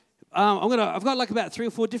I've got like about 3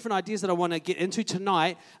 or 4 different ideas that I want to get into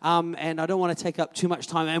tonight, and I don't want to take up too much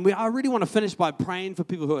time. And I really want to finish by praying for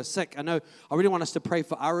people who are sick. I really want us to pray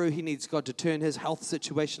for Aru. He needs God to turn his health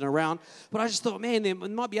situation around. But I just thought, man, there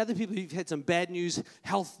might be other people who've had some bad news,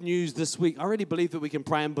 health news this week. I really believe that we can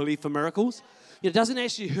pray and believe for miracles. It doesn't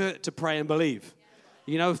actually hurt to pray and believe.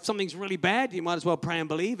 If something's really bad, you might as well pray and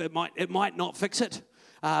believe. It might not fix it.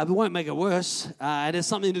 It won't make it worse. It has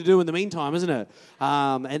something to do in the meantime, isn't it?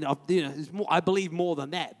 I believe more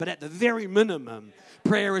than that. But at the very minimum,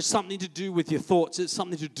 prayer is something to do with your thoughts. It's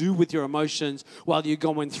something to do with your emotions while you're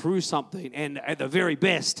going through something. And at the very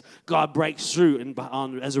best, God breaks through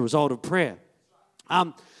as a result of prayer.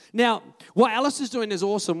 Now, what Alice is doing is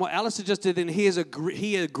awesome. What Alice just did, and he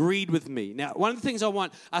agreed with me. Now, one of the things I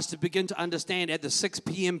want us to begin to understand at the 6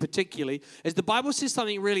 p.m. particularly is the Bible says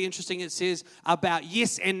something really interesting. It says about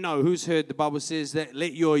yes and no. Who's heard the Bible says that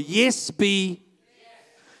let your yes be yes,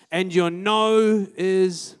 and your no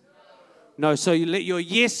is no. So you let your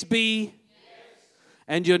yes be yes,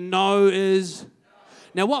 and your no is no.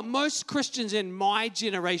 Now, what most Christians in my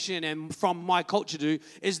generation and from my culture do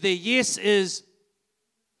is their yes is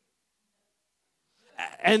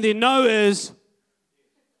and their no is.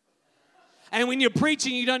 And when you're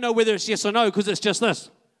preaching, you don't know whether it's yes or no because it's just this.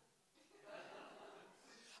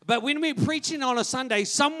 But when we're preaching on a Sunday,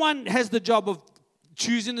 someone has the job of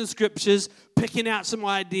choosing the scriptures, picking out some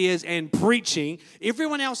ideas, and preaching.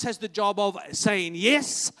 Everyone else has the job of saying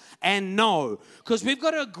yes and no. Because we've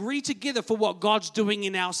got to agree together for what God's doing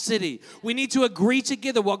in our city. We need to agree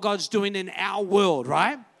together what God's doing in our world,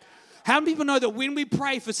 right? How many people know that when we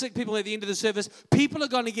pray for sick people at the end of the service, people are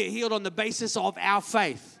going to get healed on the basis of our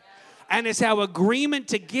faith? And it's our agreement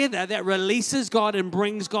together that releases God and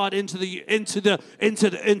brings God into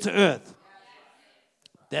earth.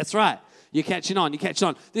 That's right. You're catching on.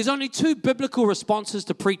 There's only 2 biblical responses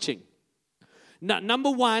to preaching. Number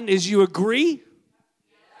 1 is you agree.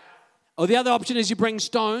 Or the other option is you bring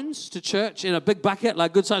stones to church in a big bucket,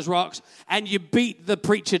 like good-sized rocks, and you beat the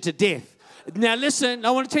preacher to death. Now listen, I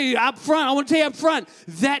want to tell you up front,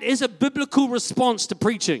 that is a biblical response to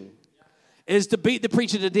preaching, is to beat the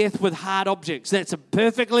preacher to death with hard objects. That's a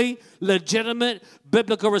perfectly legitimate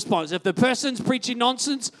biblical response. If the person's preaching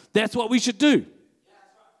nonsense, that's what we should do,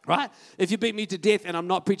 right? If you beat me to death and I'm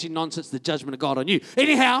not preaching nonsense, the judgment of God on you.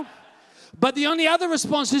 Anyhow, but the only other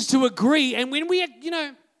response is to agree. And when we,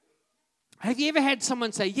 have you ever had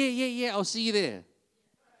someone say, yeah, I'll see you there?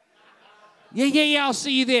 Yeah, I'll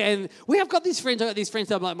see you there. And I've got these friends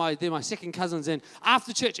that are like they're my second cousins. And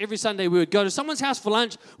after church, every Sunday, we would go to someone's house for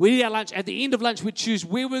lunch. We'd eat our lunch. At the end of lunch, we'd choose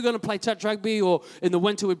where we're going to play touch rugby, or in the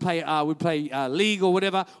winter, we'd play league or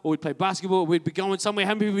whatever, or we'd play basketball. We'd be going somewhere.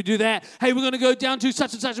 How many people would do that? Hey, we're going to go down to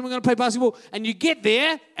such and such, and we're going to play basketball. And you get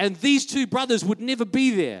there, and these 2 brothers would never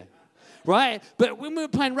be there. Right? But when we were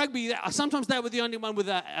playing rugby, sometimes they were the only one with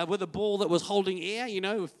a ball that was holding air,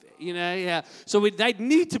 yeah. So they'd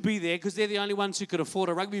need to be there because they're the only ones who could afford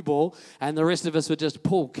a rugby ball, and the rest of us were just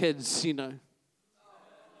poor kids,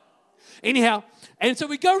 Anyhow, and so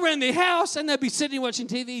we go around their house and they'll be sitting watching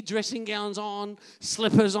TV, dressing gowns on,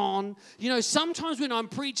 slippers on. Sometimes when I'm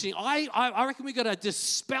preaching, I reckon we've got to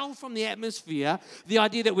dispel from the atmosphere the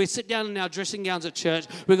idea that we sit down in our dressing gowns at church,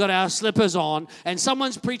 we've got our slippers on, and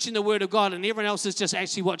someone's preaching the word of God and everyone else is just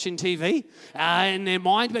actually watching TV in their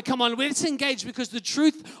mind. But come on, let's engage, because the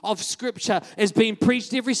truth of Scripture is being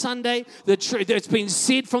preached every Sunday. The truth, it's been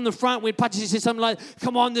said from the front when Pachi says something like,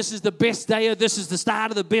 come on, this is the best day, or this is the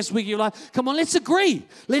start of the best week of your life. Come on, let's agree.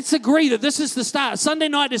 Let's agree that this is the start. Sunday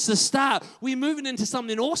night is the start. We're moving into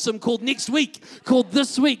something awesome called next week, called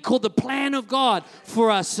this week, called the plan of God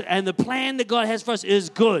for us. And the plan that God has for us is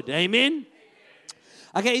good. Amen?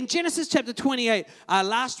 Okay, in Genesis chapter 28,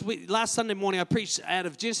 last Sunday morning, I preached out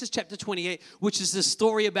of Genesis chapter 28, which is the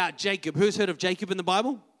story about Jacob. Who's heard of Jacob in the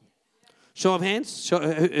Bible? Show of hands.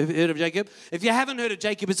 Heard of Jacob? If you haven't heard of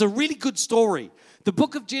Jacob, it's a really good story. The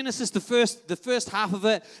book of Genesis, the first half of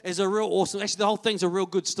it is a real awesome. Actually, the whole thing's a real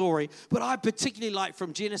good story. But I particularly like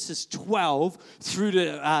from Genesis 12 through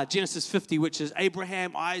to Genesis 50, which is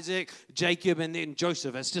Abraham, Isaac, Jacob, and then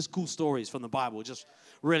Joseph. It's just cool stories from the Bible. Just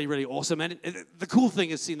really, really awesome. And the cool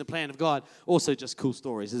thing is seeing the plan of God. Also just cool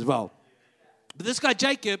stories as well. But this guy,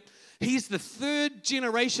 Jacob, he's the 3rd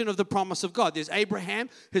generation of the promise of God. There's Abraham,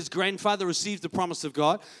 his grandfather received the promise of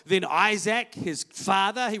God. Then Isaac, his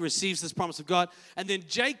father, he receives this promise of God. And then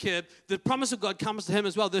Jacob, the promise of God comes to him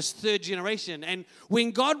as well, this 3rd generation. And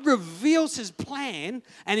when God reveals his plan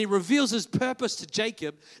and he reveals his purpose to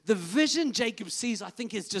Jacob, the vision Jacob sees, I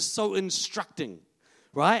think, is just so instructing.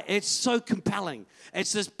 right? It's so compelling.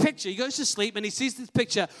 It's this picture. He goes to sleep and he sees this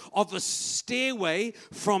picture of a stairway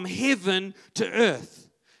from heaven to earth.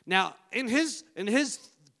 Now, in his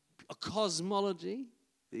cosmology,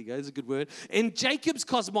 there you go, it's a good word. In Jacob's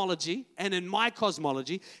cosmology and in my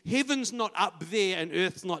cosmology, heaven's not up there and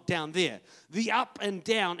earth's not down there. The up and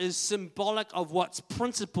down is symbolic of what's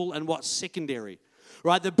principal and what's secondary.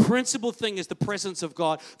 Right, the principal thing is the presence of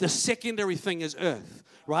God. The secondary thing is earth.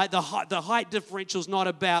 Right, the height differential is not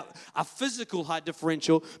about a physical height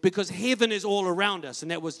differential because heaven is all around us,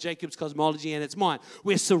 and that was Jacob's cosmology and it's mine.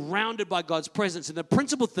 We're surrounded by God's presence, and the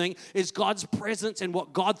principal thing is God's presence and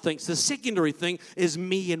what God thinks. The secondary thing is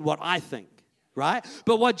me and what I think. Right?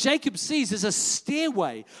 But what Jacob sees is a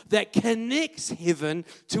stairway that connects heaven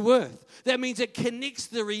to earth. That means it connects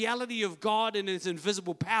the reality of God in its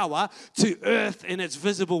invisible power to earth in its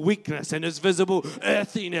visible weakness and its visible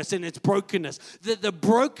earthiness and its brokenness. The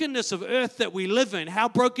brokenness of earth that we live in, how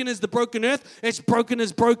broken is the broken earth? It's broken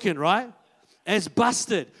as broken, right? It's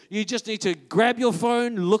busted. You just need to grab your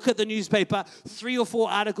phone, look at the newspaper, 3 or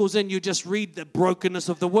 4 articles in, you just read the brokenness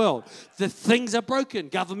of the world. The things are broken.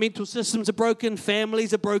 Governmental systems are broken.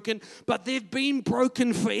 Families are broken. But they've been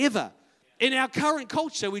broken forever. In our current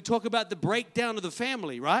culture, we talk about the breakdown of the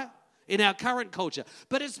family, right? In our current culture.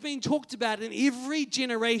 But it's been talked about in every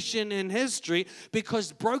generation in history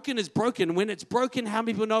because broken is broken. When it's broken, how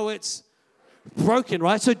many people know it's broken,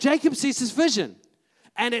 right? So Jacob sees this vision.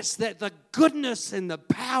 And it's that the goodness and the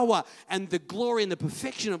power and the glory and the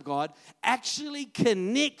perfection of God actually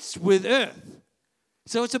connects with earth.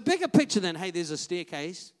 So it's a bigger picture than, hey, there's a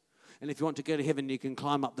staircase, and if you want to go to heaven, you can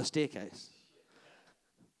climb up the staircase.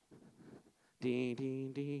 Anyway.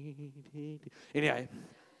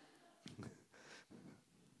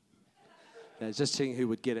 Just seeing who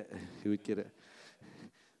would get it.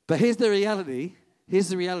 But here's the reality, is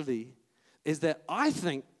that I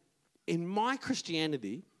think in my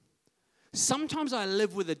Christianity, sometimes I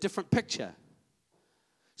live with a different picture.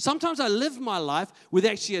 Sometimes I live my life with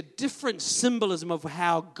actually a different symbolism of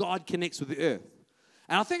how God connects with the earth.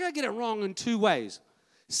 And I think I get it wrong in 2 ways.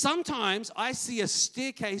 Sometimes I see a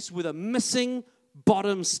staircase with a missing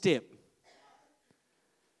bottom step.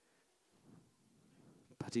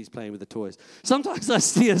 But he's playing with the toys. Sometimes I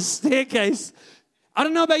see a staircase. I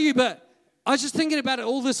don't know about you, but I was just thinking about it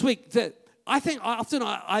all this week that I think often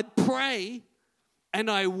I pray and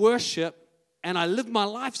I worship and I live my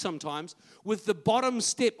life sometimes with the bottom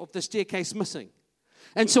step of the staircase missing.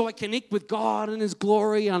 And so I connect with God and His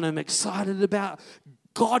glory, and I'm excited about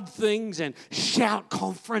God things and shout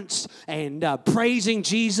conference and praising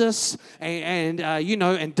Jesus and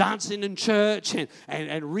dancing in church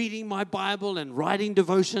and reading my Bible and writing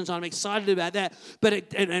devotions. I'm excited about that.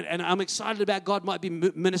 But I'm excited about God might be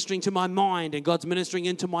ministering to my mind, and God's ministering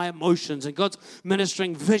into my emotions, and God's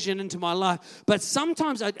ministering vision into my life. But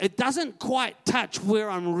sometimes it doesn't quite touch where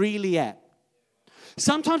I'm really at.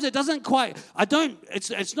 Sometimes it doesn't quite,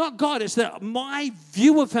 it's not God, it's that my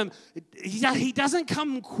view of Him, He doesn't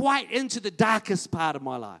come quite into the darkest part of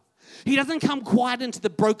my life. He doesn't come quite into the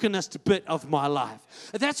brokenest bit of my life.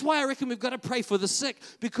 That's why I reckon we've got to pray for the sick,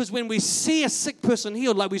 because when we see a sick person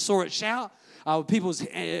healed, like we saw at Shout, people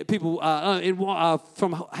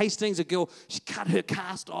from Hastings, a girl, she cut her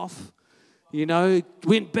cast off.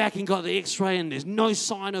 Went back and got the x-ray, and there's no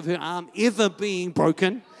sign of her arm ever being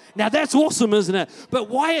broken. Now, that's awesome, isn't it? But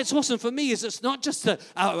why it's awesome for me is it's not just an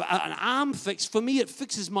arm fix. For me, it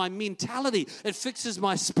fixes my mentality. It fixes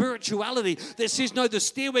my spirituality that says, no, the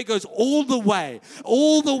stairway goes all the way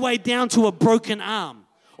down to a broken arm.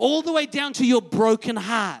 All the way down to your broken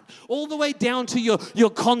heart, all the way down to your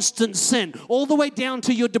constant sin, all the way down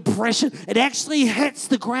to your depression. It actually hits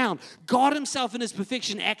the ground. God Himself in His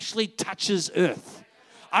perfection actually touches earth.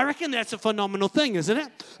 I reckon that's a phenomenal thing, isn't it?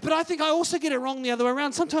 But I think I also get it wrong the other way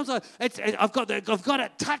around. Sometimes I've got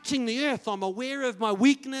it touching the earth. I'm aware of my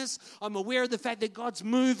weakness. I'm aware of the fact that God's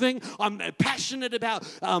moving. I'm passionate about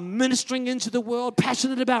ministering into the world,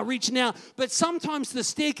 passionate about reaching out. But sometimes the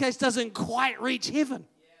staircase doesn't quite reach heaven.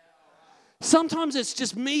 Sometimes it's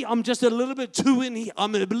just me. I'm just a little bit too in here.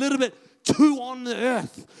 I'm a little bit too on the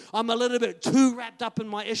earth. I'm a little bit too wrapped up in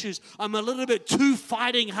my issues. I'm a little bit too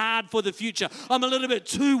fighting hard for the future. I'm a little bit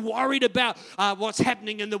too worried about what's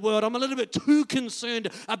happening in the world. I'm a little bit too concerned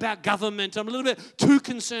about government. I'm a little bit too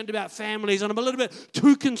concerned about families. And I'm a little bit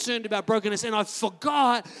too concerned about brokenness. And I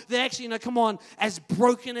forgot that actually, come on, as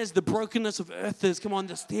broken as the brokenness of earth is, come on,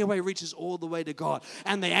 the stairway reaches all the way to God.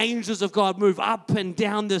 And the angels of God move up and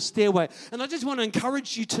down this stairway. And I just want to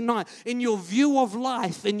encourage you tonight, in your view of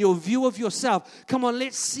life, in your view of yourself, come on,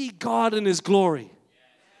 let's see God in His glory.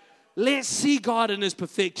 Let's see God in His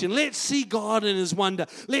perfection. Let's see God in His wonder.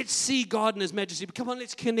 Let's see God in His majesty. But come on,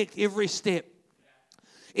 let's connect every step.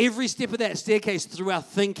 Every step of that staircase through our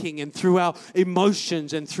thinking and through our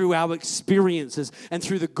emotions and through our experiences and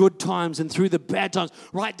through the good times and through the bad times,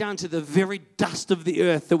 right down to the very dust of the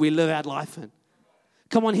earth that we live our life in.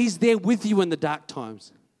 Come on, He's there with you in the dark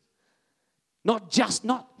times.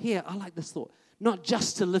 Not here, I like this thought, not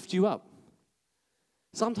just to lift you up.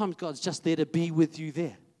 Sometimes God's just there to be with you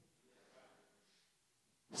there.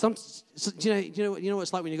 You know what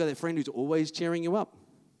it's like when you got that friend who's always cheering you up?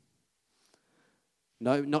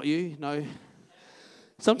 No, not you, no.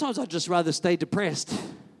 Sometimes I'd just rather stay depressed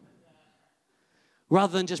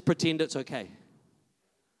rather than just pretend it's okay.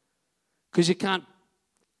 Because you can't,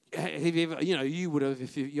 have you ever, you would have,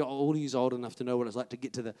 if you're old enough to know what it's like to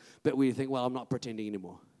get to the bit where you think, well, I'm not pretending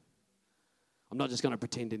anymore. I'm not just going to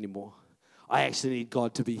pretend anymore. I actually need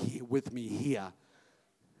God to be here with me here.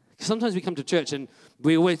 Sometimes we come to church and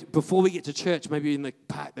we always, before we get to church, maybe in the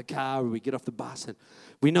car or we get off the bus and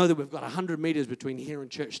we know that we've got 100 meters between here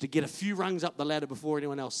and church to get a few rungs up the ladder before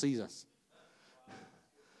anyone else sees us.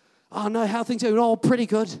 Oh no, how are things going? Oh, pretty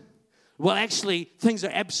good. Well, actually, things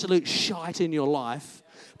are absolute shite in your life,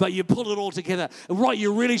 but you pull it all together. Right,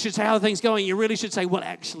 you really should say, how are things going? You really should say, well,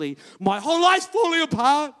 actually, my whole life's falling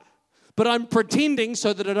apart. But I'm pretending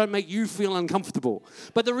so that I don't make you feel uncomfortable.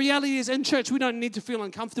 But the reality is, in church, we don't need to feel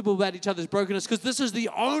uncomfortable about each other's brokenness because this is the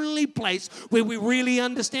only place where we really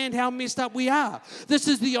understand how messed up we are. This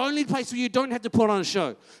is the only place where you don't have to put on a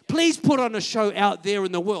show. Please put on a show out there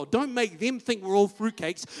in the world. Don't make them think we're all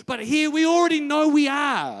fruitcakes. But here we already know we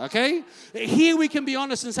are, okay? Here we can be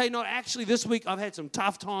honest and say, no, actually, this week I've had some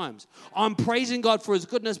tough times. I'm praising God for His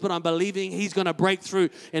goodness, but I'm believing He's going to break through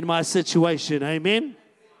in my situation. Amen?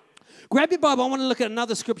 Grab your Bible. I want to look at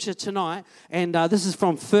another scripture tonight, and this is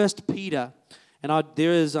from 1 Peter. And I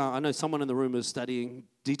know someone in the room is studying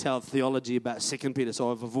detailed theology about 2 Peter,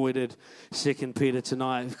 so I've avoided 2 Peter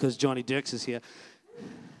tonight because Johnny Dirks is here.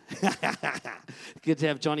 Good to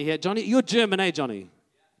have Johnny here. Johnny, you're German, eh, Johnny?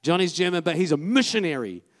 Johnny's German, but he's a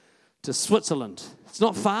missionary to Switzerland. It's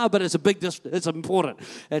not far, but it's a big distance. It's important.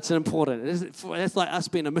 It's important. It's like us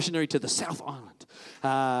being a missionary to the South Island.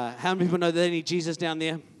 How many people know they need Jesus down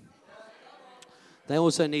there? They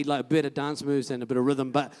also need like better dance moves and a bit of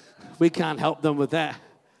rhythm, but we can't help them with that.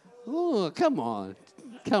 Oh, come on.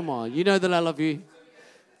 Come on. You know that I love you.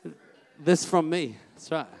 This from me. That's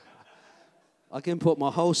right. I can put my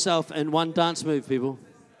whole self in one dance move, people.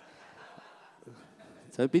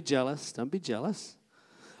 Don't be jealous. Don't be jealous.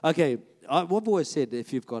 Okay. I've always said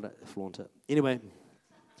if you've got it, flaunt it. Anyway.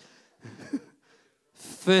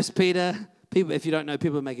 1 Peter. People, if you don't know,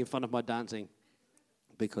 people are making fun of my dancing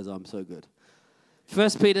because I'm so good. 1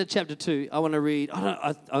 Peter chapter 2, I want to read,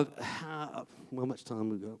 how much time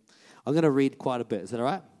we got? I'm going to read quite a bit. Is that all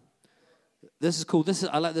right? This is cool.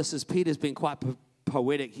 I like this as Peter's been quite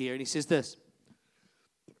poetic here, and he says this.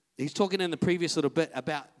 He's talking in the previous little bit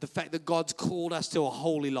about the fact that God's called us to a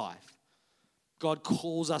holy life. God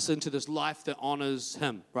calls us into this life that honors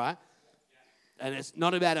Him, right? And it's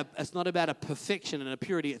not about a perfection and a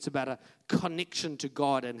purity. It's about a connection to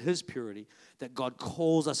God and His purity, that God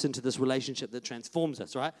calls us into this relationship that transforms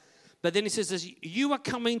us, right? But then he says this, you are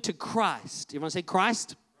coming to Christ. Everyone say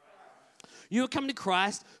Christ? You are coming to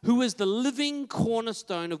Christ, who is the living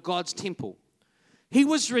cornerstone of God's temple. He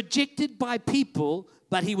was rejected by people,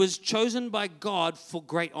 but He was chosen by God for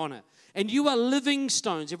great honor. And you are living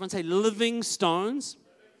stones. Everyone say living stones.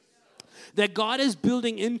 That God is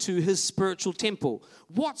building into His spiritual temple.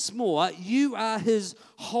 What's more, you are His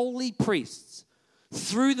holy priests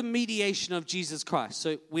through the mediation of Jesus Christ.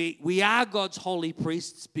 So we are God's holy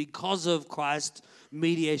priests because of Christ's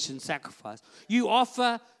mediation sacrifice. You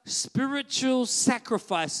offer spiritual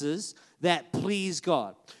sacrifices that please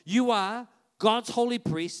God. You are God's holy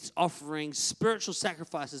priests offering spiritual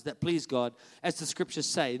sacrifices that please God, as the scriptures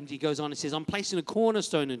say. And he goes on and says, I'm placing a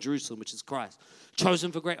cornerstone in Jerusalem, which is Christ,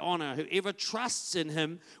 chosen for great honor. Whoever trusts in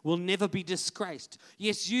Him will never be disgraced.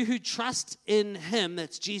 Yes, you who trust in Him,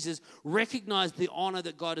 that's Jesus, recognize the honor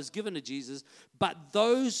that God has given to Jesus. But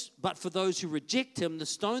for those who reject Him, the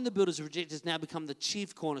stone the builders reject has now become the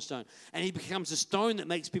chief cornerstone. And He becomes a stone that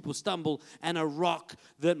makes people stumble and a rock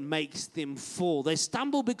that makes them fall. They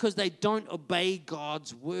stumble because they don't obey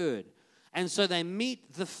God's word. And so they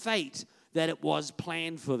meet the fate that it was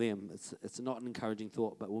planned for them. It's not an encouraging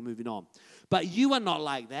thought, but we're moving on. But you are not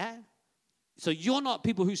like that. So you're not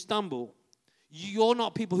people who stumble. You're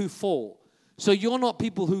not people who fall. So you're not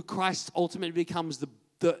people who Christ ultimately becomes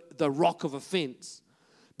the rock of offense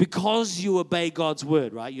because you obey God's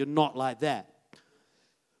word, right? You're not like that.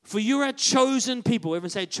 For you are a chosen people. Everyone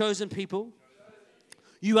say chosen people.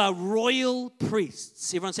 You are royal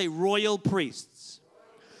priests. Everyone say royal priests.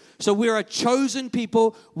 So we're a chosen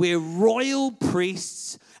people. We're royal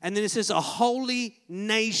priests. And then it says a holy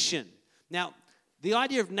nation. Now, the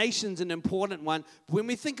idea of nation's an important one. When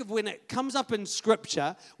we think of when it comes up in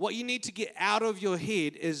Scripture, what you need to get out of your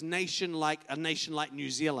head is a nation like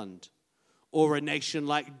New Zealand, or a nation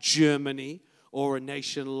like Germany, or a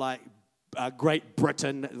nation like Great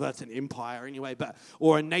Britain. That's an empire anyway,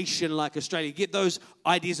 or a nation like Australia. Get those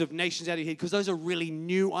ideas of nations out of your head, because those are really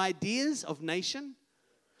new ideas of nation.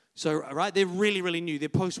 So, right, they're really, really new. They're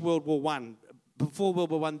post-World War I. Before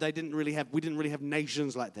World War I, we didn't really have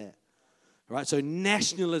nations like that. Right, so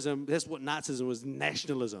nationalism, that's what Nazism was,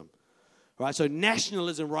 nationalism. Right, so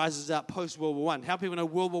nationalism rises up post-World War I. How people know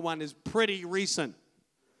World War I is pretty recent.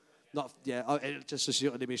 Let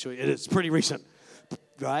me show you, it's pretty recent,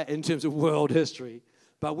 right, in terms of world history.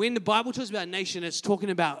 But when the Bible talks about nation, it's talking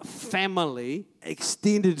about family,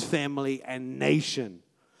 extended family, and nation.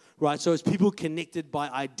 Right, so it's people connected by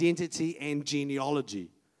identity and genealogy.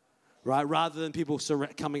 Right, rather than people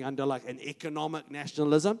coming under like an economic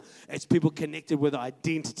nationalism, it's people connected with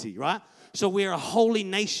identity, right? So we're a holy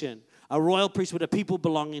nation, a royal priesthood, a people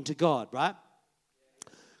belonging to God, right?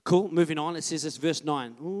 Cool, moving on, it says this, verse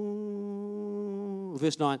 9.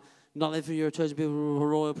 Verse 9, not that for you are chosen people, a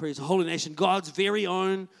royal priest, a holy nation, God's very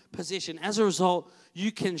own possession. As a result,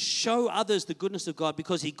 you can show others the goodness of God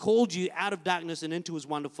because He called you out of darkness and into His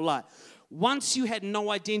wonderful light. Once you had no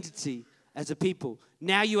identity as a people,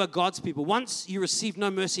 now you are God's people. Once you received no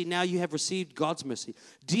mercy, now you have received God's mercy.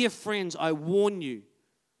 Dear friends, I warn you,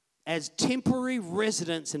 as temporary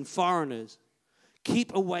residents and foreigners,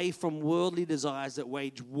 keep away from worldly desires that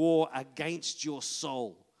wage war against your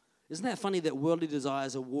soul. Isn't that funny that worldly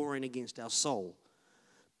desires are warring against our soul?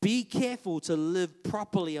 Be careful to live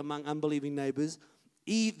properly among unbelieving neighbors.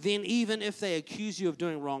 Then even if they accuse you of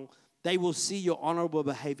doing wrong, they will see your honorable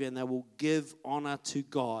behavior and they will give honor to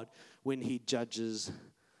God when He judges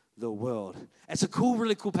the world. It's a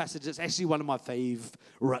really cool passage. It's actually one of my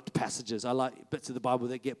favorite passages. I like bits of the Bible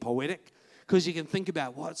that get poetic, because you can think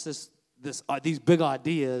about what's these big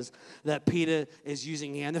ideas that Peter is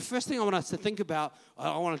using here. And the first thing I want us to think about,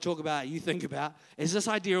 I want to talk about, you think about, is this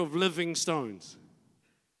idea of living stones.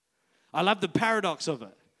 I love the paradox of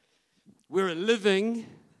it. We're a living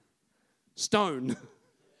stone.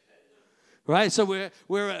 Right, so we're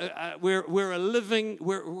a living,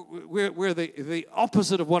 we're the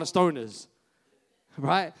opposite of what a stone is,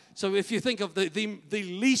 right? So if you think of the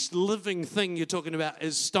least living thing you're talking about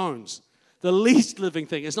is stones, the least living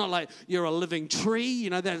thing. It's not like you're a living tree,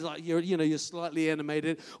 that's like you're slightly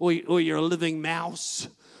animated, or you're a living mouse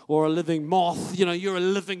or a living moth. You're a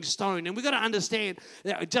living stone, and we've got to understand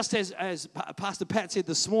that just as Pastor Pat said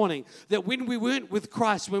this morning, that when we weren't with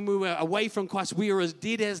Christ, when we were away from Christ, we were as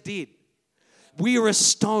dead. We are a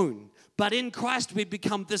stone, but in Christ we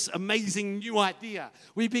become this amazing new idea.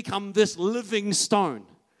 We become this living stone,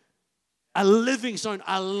 a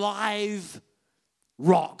live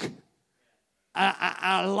rock,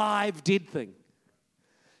 a live dead thing.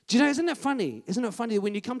 Do you know, isn't it funny? Isn't it funny that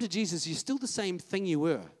when you come to Jesus, you're still the same thing you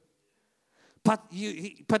were, but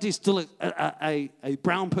he's still a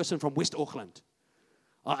brown person from West Auckland,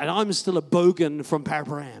 and I'm still a bogan from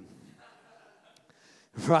Paraparam.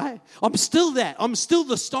 Right? I'm still that. I'm still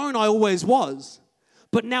the stone I always was,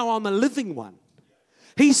 but now I'm a living one.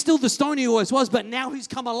 He's still the stone he always was, but now he's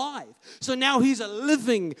come alive. So now he's a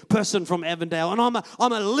living person from Avondale, and I'm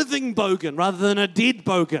a living bogan rather than a dead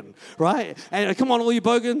bogan, right? And come on, all you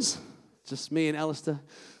bogans. Just me and Alistair.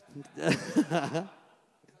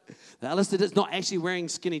 Alistair is not actually wearing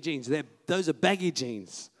skinny jeans. Those are baggy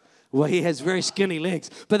jeans. Well, he has very skinny legs.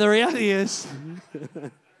 But the reality is...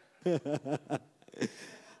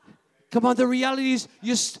 Come on, the reality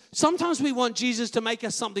is, sometimes we want Jesus to make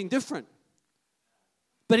us something different.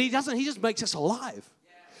 But He doesn't. He just makes us alive.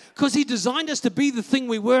 Because He designed us to be the thing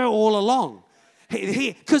we were all along.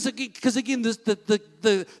 Because again,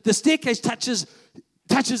 the staircase touches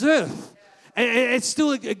earth. It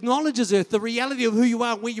still acknowledges earth, the reality of who you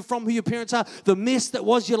are, where you're from, who your parents are, the mess that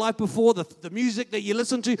was your life before, the music that you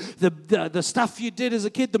listened to, the stuff you did as a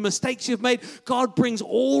kid, the mistakes you've made. God brings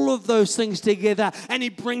all of those things together, and He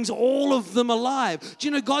brings all of them alive. Do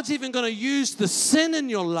you know God's even going to use the sin in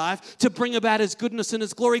your life to bring about His goodness and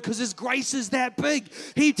His glory, because His grace is that big.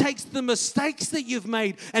 He takes the mistakes that you've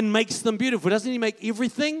made and makes them beautiful. Doesn't He make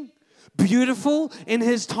everything beautiful in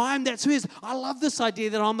His time? That's who He is. I love this idea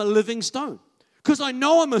that I'm a living stone, because I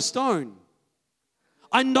know I'm a stone.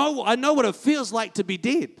 I know what it feels like to be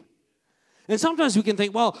dead. And sometimes we can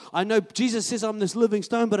think, well, I know Jesus says I'm this living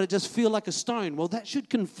stone, but I just feel like a stone. Well, that should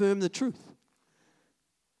confirm the truth.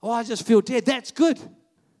 Oh, I just feel dead. That's good.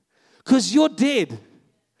 Because you're dead.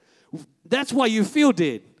 That's why you feel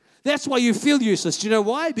dead. That's why you feel useless. Do you know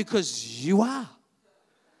why? Because you are.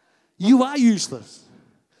 You are useless.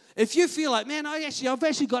 If you feel like, man, I've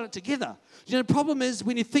actually got it together. You know, the problem is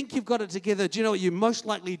when you think you've got it together, do you know what you most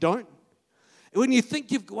likely don't? When you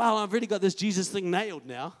think I've really got this Jesus thing nailed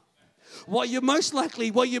now. You're most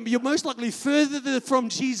likely further from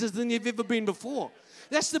Jesus than you've ever been before.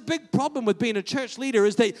 That's the big problem with being a church leader,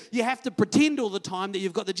 is that you have to pretend all the time that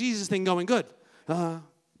you've got the Jesus thing going good. But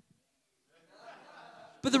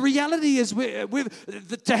the reality is,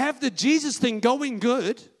 to have the Jesus thing going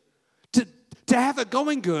good, to have it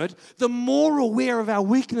going good, the more aware of our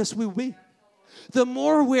weakness we'll be. The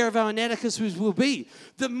more aware of our inadequacies we'll be.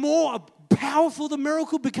 The more powerful the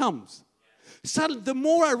miracle becomes. Suddenly, the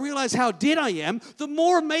more I realize how dead I am, the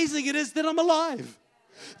more amazing it is that I'm alive.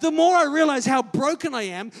 The more I realize how broken I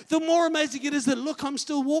am, the more amazing it is that, look, I'm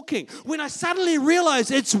still walking. When I suddenly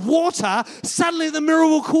realize it's water, suddenly the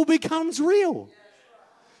miracle becomes real.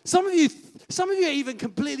 Some of you are even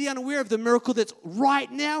completely unaware of the miracle that's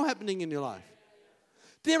right now happening in your life.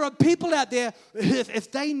 There are people out there,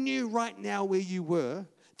 if they knew right now where you were,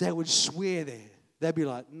 they would swear there. They'd be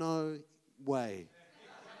like, no way.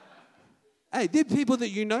 Hey, there are people that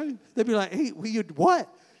you know, they'd be like, hey,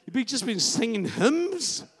 what? You've just been singing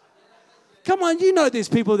hymns? Come on, you know there's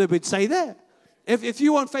people that would say that. If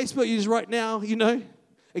you're on Facebook, you just right now, you know,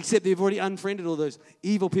 except they've already unfriended all those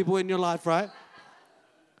evil people in your life, right?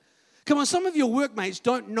 Come on, some of your workmates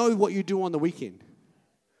don't know what you do on the weekend.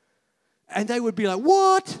 And they would be like,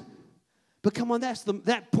 what? But come on,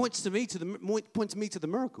 that points me to the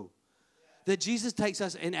miracle. That Jesus takes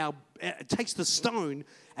us takes the stone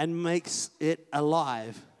and makes it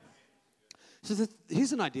alive. So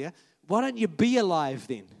here's an idea. Why don't you be alive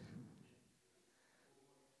then?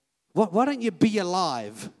 Why don't you be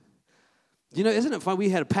alive? You know, isn't it fun? We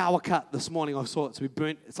had a power cut this morning. I saw it. So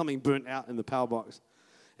something burnt out in the power box.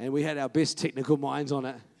 And we had our best technical minds on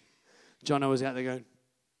it. Jono was out there going.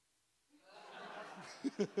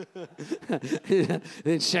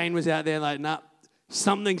 Then Shane was out there like, nah,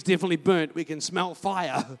 something's definitely burnt. We can smell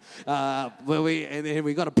fire. And then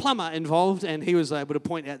we got a plumber involved, and he was able to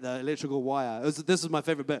point at the electrical wire. This is my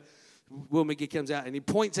favorite bit. Will McGee comes out, and he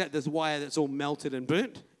points at this wire that's all melted and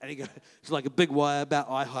burnt. And he goes, it's like a big wire about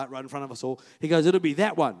eye height right in front of us all. He goes, it'll be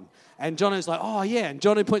that one. And Jono's like, oh, yeah. And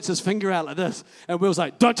Jono puts his finger out like this. And Will's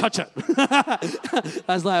like, don't touch it. I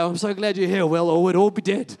was like, I'm so glad you're here, Will, or we'd all be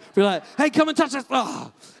dead. We're like, hey, come and touch this.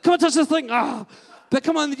 Oh, come and touch this thing. Oh. But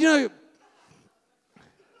come on, you know.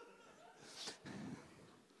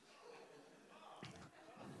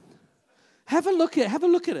 Have a look at it.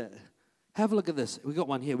 Have a look at this. We've got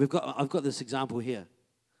one here. I've got this example here.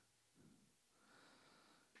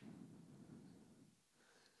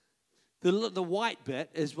 The white bit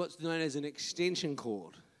is what's known as an extension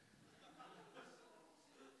cord.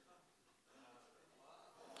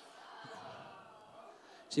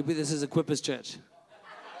 See, this is Equippers Church.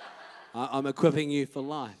 I'm equipping you for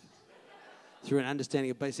life through an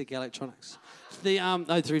understanding of basic electronics.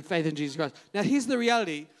 Through faith in Jesus Christ. Now, here's the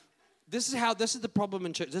reality. This is the problem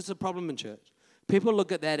in church. This is a problem in church. People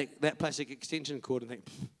look at that plastic extension cord and think,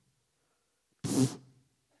 pfft.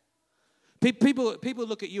 People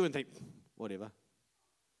look at you and think, whatever.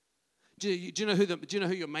 Do you know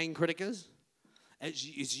who your main critic is?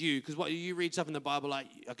 It's you, because what you read stuff in the Bible like,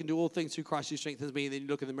 I can do all things through Christ who strengthens me, and then you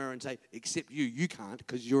look in the mirror and say, except you can't,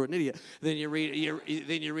 because you're an idiot. And then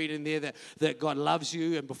you read in there that God loves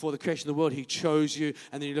you, and before the creation of the world, He chose you.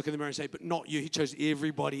 And then you look in the mirror and say, but not you, He chose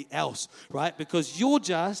everybody else, right? Because you're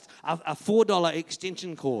just a $4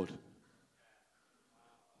 extension cord.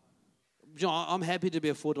 You know, I'm happy to be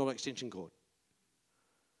a $4 extension cord.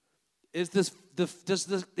 Does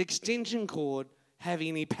the extension cord have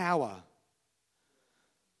any power?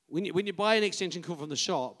 When you buy an extension cord from the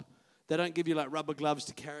shop, they don't give you like rubber gloves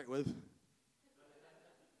to carry it with.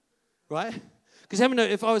 Right? Because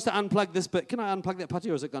if I was to unplug this bit, can I unplug that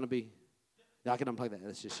putty, or is it going to be? Yeah, I can unplug that.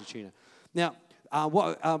 That's just a tuner. Now,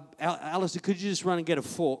 Alistair, could you just run and get a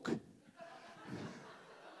fork?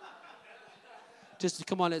 Just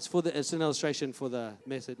come on, it's an illustration for the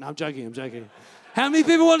message. No, I'm joking. How many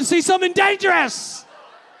people want to see something dangerous?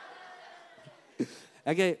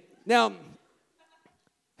 Okay, now,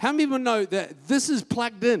 how many people know that this is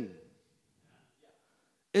plugged in?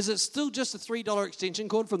 Is it still just a $3 extension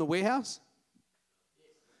cord from the warehouse?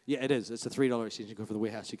 Yeah, it is. It's a $3 extension cord from the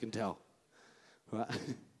warehouse, you can tell. Right?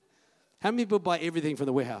 How many people buy everything from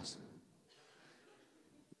the warehouse?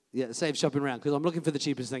 Yeah, save shopping around because I'm looking for the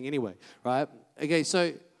cheapest thing anyway, right? Okay,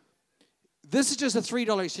 so this is just a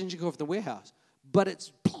 $3 extension cord from the warehouse, but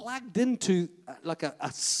it's plugged into like a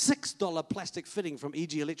 $6 plastic fitting from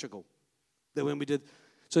EG Electrical. That when we did,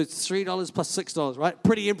 so it's $3 plus $6, right?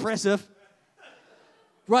 Pretty impressive.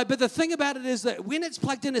 Right, but the thing about it is that when it's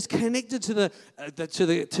plugged in, it's connected to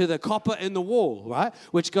the copper in the wall, right?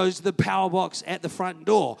 Which goes to the power box at the front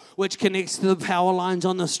door, which connects to the power lines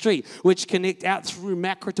on the street, which connect out through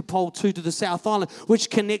Macra to Pole 2 to the South Island, which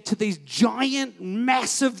connect to these giant,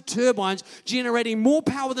 massive turbines generating more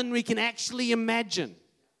power than we can actually imagine.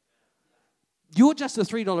 You're just a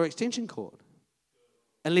 $3 extension cord,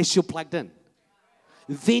 unless you're plugged in.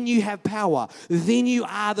 Then you have power. Then you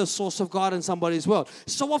are the source of God in somebody's world.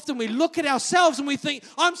 So often we look at ourselves and we think,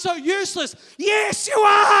 I'm so useless. Yes, you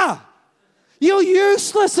are. You're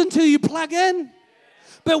useless until you plug in.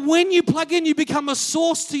 But when you plug in, you become a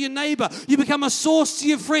source to your neighbor. You become a source to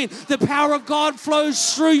your friend. The power of God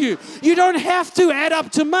flows through you. You don't have to add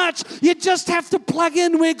up to much. You just have to plug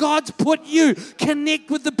in where God's put you.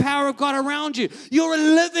 Connect with the power of God around you. You're a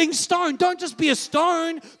living stone. Don't just be a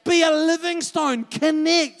stone. Be a living stone.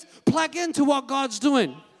 Connect. Plug into what God's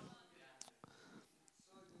doing.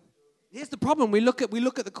 Here's the problem. We look at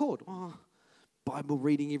the cord. Oh, Bible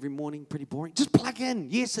reading every morning, pretty boring. Just plug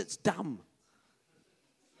in. Yes, it's dumb.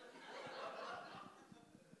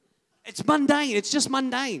 It's mundane. It's just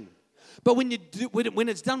mundane. But when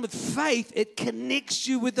it's done with faith, it connects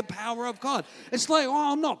you with the power of God. It's like,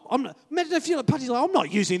 I'm not. Imagine if you're like, Pudgy's like, I'm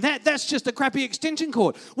not using that. That's just a crappy extension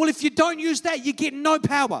cord. Well, if you don't use that, you get no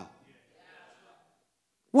power.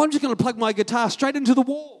 Well, I'm just going to plug my guitar straight into the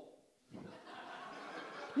wall.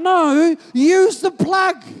 No, use the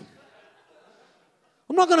plug.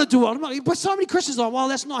 I'm not going to do it. But so many Christians are like, well,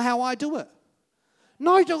 that's not how I do it.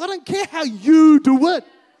 No, I don't care how you do it.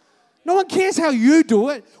 No one cares how you do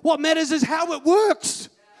it. What matters is how it works.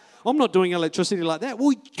 I'm not doing electricity like that.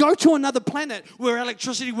 Well, go to another planet where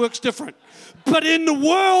electricity works different. But in the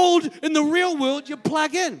world, in the real world, you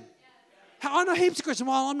plug in. I know heaps of Christians,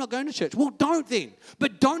 well, I'm not going to church. Well, don't then.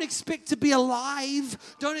 But don't expect to be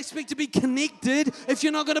alive. Don't expect to be connected if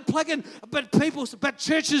you're not going to plug in. But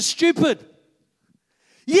church is stupid.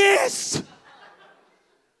 Yes!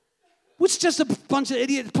 It's just a bunch of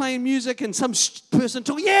idiots playing music and some person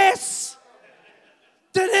talking. Yes!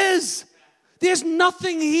 That is. There's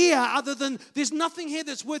nothing here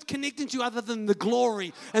that's worth connecting to other than the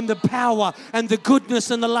glory and the power and the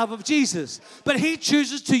goodness and the love of Jesus. But he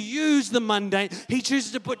chooses to use the mundane. He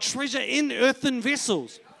chooses to put treasure in earthen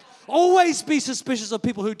vessels. Always be suspicious of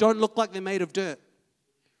people who don't look like they're made of dirt.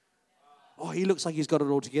 Oh, he looks like he's got it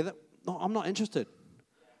all together. No, I'm not interested.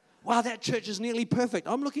 Wow, that church is nearly perfect.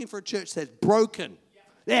 I'm looking for a church that's broken.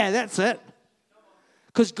 Yeah, that's it.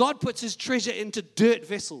 Because God puts his treasure into dirt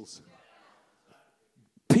vessels.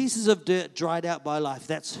 Pieces of dirt dried out by life.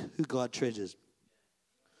 That's who God treasures.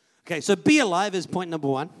 Okay, so be alive is point number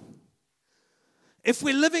one. If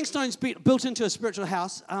we're living stones built into a spiritual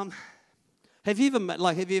house, have you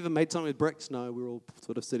ever made something with bricks? No, we're all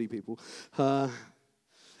sort of city people.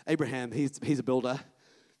 Abraham, he's a builder.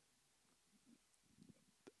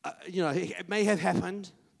 It may have happened.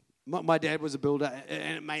 My dad was a builder,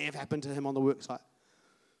 and it may have happened to him on the work site.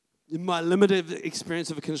 In my limited experience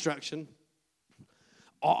of construction,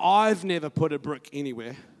 I've never put a brick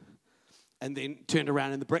anywhere and then turned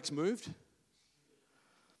around and the bricks moved.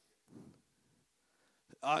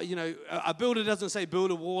 A builder doesn't say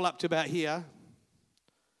build a wall up to about here,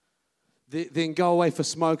 then go away for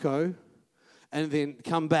smoko, and then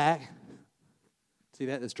come back. See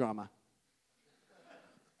that? There's drama.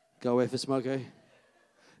 Go away for smoko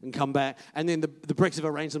and come back. And then the bricks have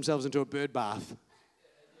arranged themselves into a bird bath.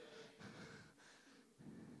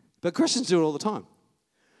 But Christians do it all the time.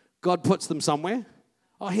 God puts them somewhere.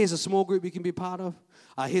 Oh, here's a small group you can be part of.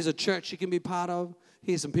 Here's a church you can be part of.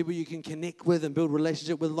 Here's some people you can connect with and build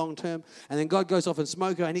relationship with long term. And then God goes off in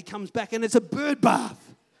smoko and he comes back and it's a bird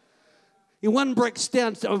bath. One brick's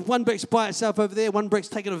by itself over there. One brick's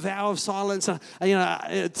taking a vow of silence.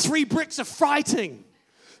 3 bricks are fighting.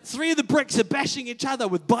 3 of the bricks are bashing each other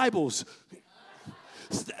with Bibles.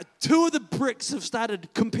 2 of the bricks have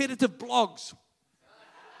started competitive blogs.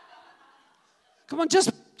 Come on,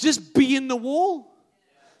 just be in the wall.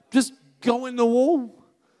 Just go in the wall.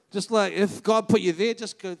 Just like if God put you there,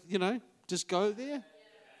 just go there.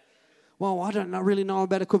 Well, I don't really know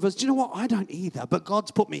about Equippers. Do you know what? I don't either, but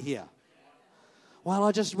God's put me here. Well,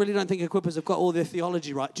 I just really don't think Equippers have got all their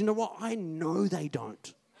theology right. Do you know what? I know they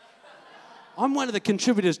don't. I'm one of the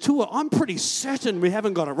contributors to it. I'm pretty certain we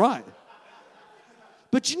haven't got it right.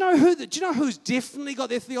 But do you know who's definitely got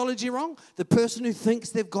their theology wrong? The person who thinks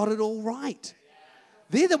they've got it all right.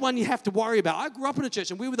 They're the one you have to worry about. I grew up in a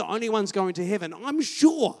church and we were the only ones going to heaven. I'm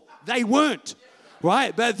sure they weren't,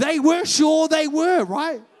 right? But they were sure they were,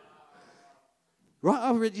 right? Right?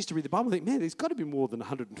 I used to read the Bible and think, man, there's got to be more than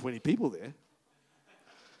 120 people there.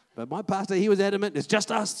 But my pastor, he was adamant, it's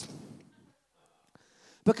just us.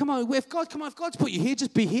 But come on, if God's put you here,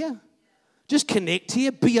 just be here. Just connect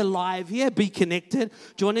here, be alive here, be connected.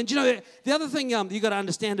 Join in. Do you know, the other thing you got to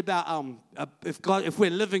understand about if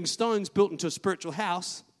we're living stones built into a spiritual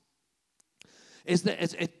house, is that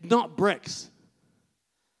it's not bricks.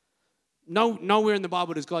 Nowhere in the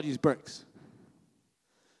Bible does God use bricks.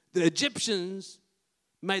 The Egyptians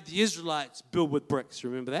made the Israelites build with bricks.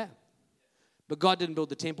 Remember that? But God didn't build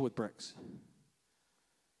the temple with bricks.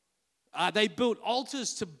 They built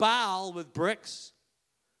altars to Baal with bricks,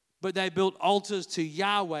 but they built altars to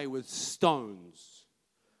Yahweh with stones.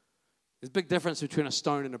 There's a big difference between a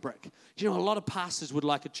stone and a brick. Do you know, a lot of pastors would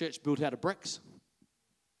like a church built out of bricks.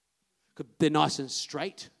 They're nice and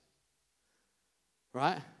straight,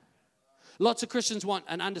 right? Lots of Christians want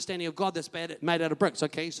an understanding of God that's made out of bricks.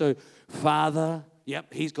 Okay, so Father,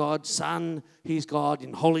 yep, He's God. Son, He's God.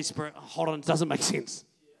 And Holy Spirit, hold on, it doesn't make sense.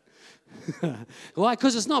 Why?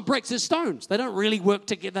 Because it's not bricks, it's stones. They don't really work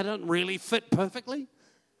together. They don't really fit perfectly.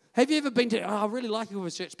 Have you ever been to, I really like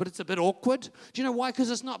Equipper's church, but it's a bit awkward. Do you know why?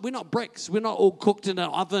 Because we're not bricks. We're not all cooked in an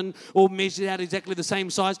oven, all measured out exactly the same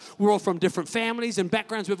size. We're all from different families and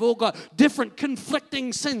backgrounds. We've all got different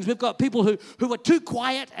conflicting sins. We've got people who are too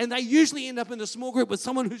quiet, and they usually end up in a small group with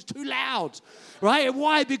someone who's too loud, right? And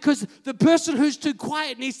why? Because the person who's too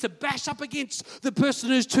quiet needs to bash up against the person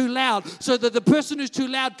who's too loud, so that the person who's too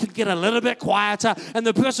loud can get a little bit quieter, and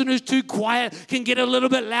the person who's too quiet can get a little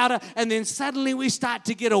bit louder, and then suddenly we start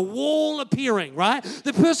to get a wall appearing, right?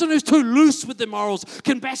 The person who's too loose with their morals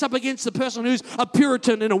can bash up against the person who's a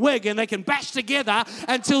Puritan in a wig, and they can bash together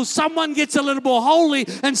until someone gets a little more holy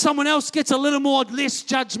and someone else gets a little more less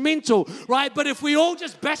judgmental, right? But if we all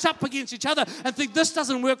just bash up against each other and think this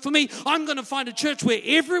doesn't work for me, I'm going to find a church where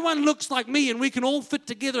everyone looks like me and we can all fit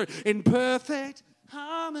together in perfect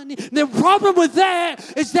harmony. The problem with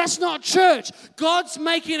that is that's not church. God's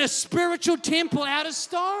making a spiritual temple out of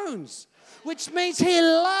stones, which means He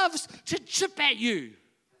loves to chip at you.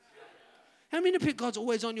 How many people God's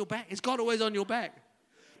always on your back? Is God always on your back?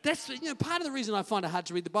 That's, part of the reason I find it hard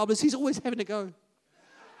to read the Bible is He's always having to go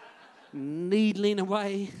needling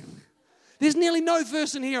away. There's nearly no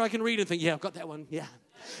verse in here I can read and think, yeah, I've got that one, yeah.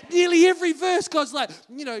 Nearly every verse, God's like,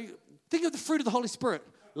 think of the fruit of the Holy Spirit.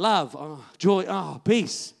 Love, joy,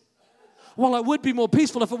 peace. Well, I would be more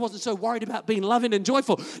peaceful if I wasn't so worried about being loving and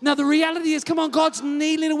joyful. Now, the reality is, come on, God's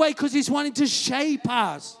needling away because He's wanting to shape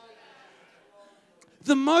us.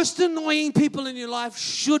 The most annoying people in your life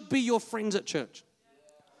should be your friends at church.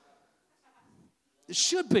 It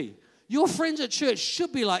should be. Your friends at church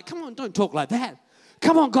should be like, come on, don't talk like that.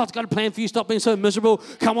 Come on, God's got a plan for you. Stop being so miserable.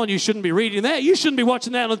 Come on, you shouldn't be reading that. You shouldn't be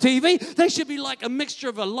watching that on TV. They should be like a mixture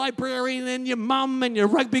of a librarian and your mum and your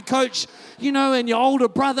rugby coach, and your older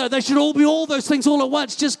brother. They should all be all those things all at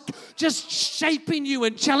once, just shaping you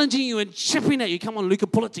and challenging you and chipping at you. Come on, Luca,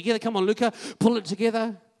 pull it together. Come on, Luca, pull it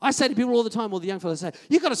together. I say to people all the time, all the young fellas say,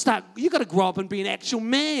 you got to grow up and be an actual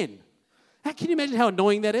man. Can you imagine how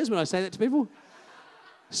annoying that is when I say that to people?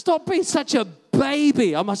 Stop being such a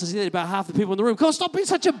baby. I must have said that about half the people in the room. Come on, stop being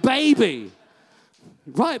such a baby.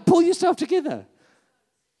 Right? Pull yourself together.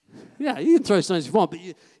 Yeah, you can throw stones if you want, but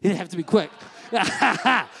you have to be quick.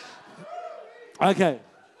 Okay.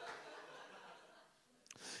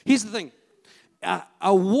 Here's the thing.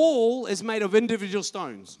 A wall is made of individual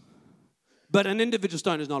stones, but an individual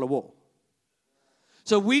stone is not a wall.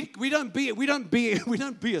 So we don't get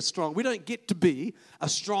to be a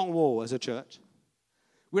strong wall as a church.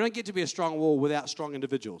 We don't get to be a strong wall without strong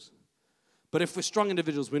individuals. But if we're strong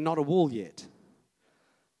individuals, we're not a wall yet.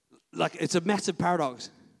 Like, it's a massive paradox.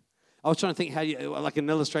 I was trying to think like an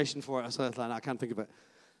illustration for it. So I was like, no, I can't think of it.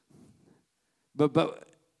 But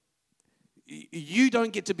you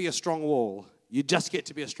don't get to be a strong wall. You just get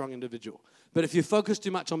to be a strong individual. But if you focus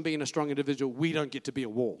too much on being a strong individual, we don't get to be a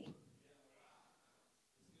wall.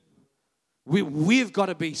 We've got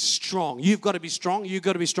to be strong. You've got to be strong. You've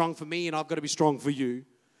got to be strong for me, and I've got to be strong for you.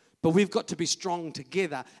 But we've got to be strong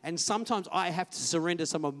together. And sometimes I have to surrender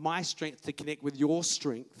some of my strength to connect with your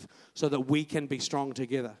strength so that we can be strong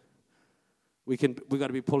together. We've got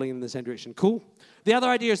to be pulling in the same direction. Cool? The other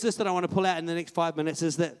idea is this that I want to pull out in the next 5 minutes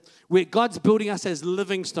is that God's building us as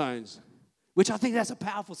living stones, which I think that's a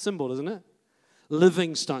powerful symbol, isn't it?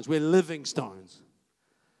 Living stones. We're living stones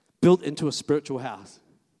built into a spiritual house.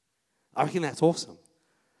 I reckon that's awesome.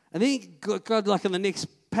 And then God, like in the next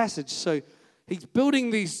passage, so he's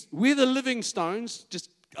building these, we're the living stones.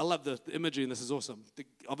 I love the imagery, and this is awesome.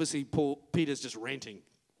 Obviously, Peter's just ranting.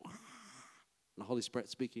 The Holy Spirit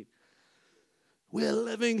speaking. We're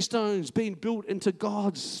living stones being built into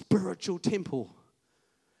God's spiritual temple.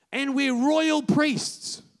 And we're royal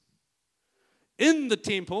priests in the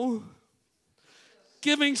temple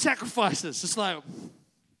giving sacrifices. It's like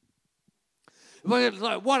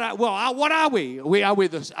what are we? Are we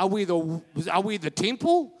the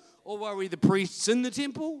temple? Or are we the priests in the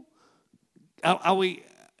temple? Are we?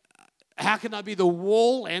 How can I be the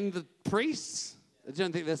wall and the priests? I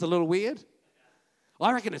don't think that's a little weird.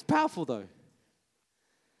 I reckon it's powerful, though.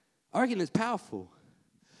 I reckon it's powerful.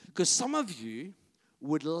 Because some of you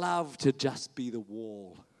would love to just be the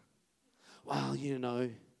wall. Well,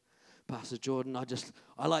 Pastor Jordan,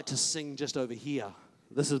 I like to sing just over here.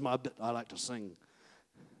 This is my bit I like to sing.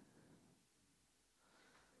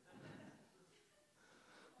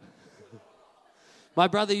 My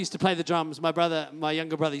brother used to play the drums. My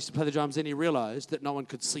younger brother used to play the drums, and he realized that no one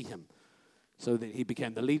could see him. So then he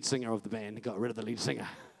became the lead singer of the band and got rid of the lead singer.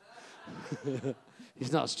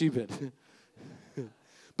 He's not stupid.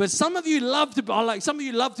 But some of you love to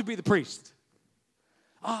be the priest.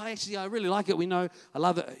 Oh, actually, I really like it. I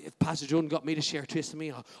love it if Pastor Jordan got me to share a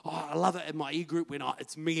testimony. I love it in my e-group when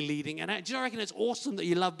it's me leading. And do you reckon it's awesome that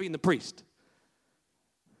you love being the priest?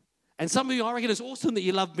 And some of you, I reckon it's awesome that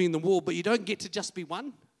you love being the wall, but you don't get to just be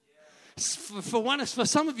one. For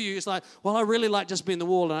some of you, it's like, well, I really like just being the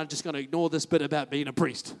wall, and I'm just going to ignore this bit about being a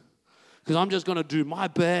priest. Because I'm just going to do my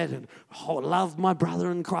bit and love my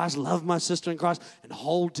brother in Christ, love my sister in Christ, and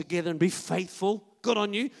hold together and be faithful. Good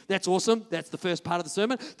on you. That's awesome. That's the first part of the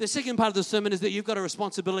sermon. The second part of the sermon is that you've got a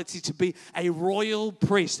responsibility to be a royal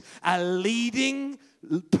priest, a leading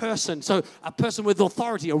person. So a person with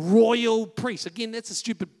authority, a royal priest. Again, that's a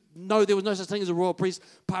stupid. No, there was no such thing as a royal priest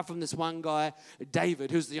apart from this one guy,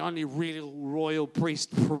 David, who's the only real royal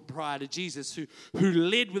priest prior to Jesus who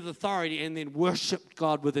led with authority and then worshipped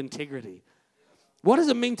God with integrity. What does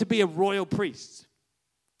it mean to be a royal priest?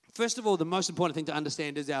 First of all, the most important thing to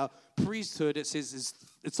understand is our priesthood. It says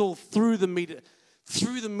it's all through the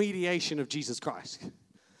mediation of Jesus Christ.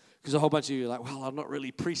 Because a whole bunch of you are like, well, I'm not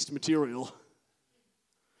really priest material.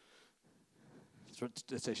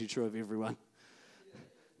 That's actually true of everyone.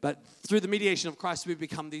 But through the mediation of Christ, we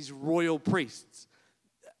become these royal priests,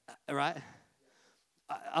 right?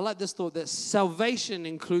 I like this thought that salvation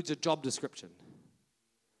includes a job description.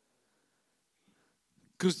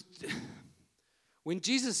 Because when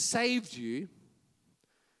Jesus saved you,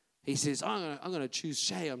 he says, I'm going to choose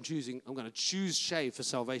Shay. I'm going to choose Shay for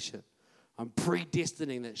salvation. I'm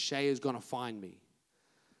predestining that Shay is going to find me.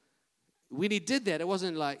 When he did that, it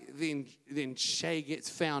wasn't like then Shay gets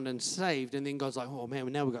found and saved, and then God's like, oh man,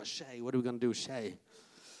 now we've got Shay. What are we going to do with Shay?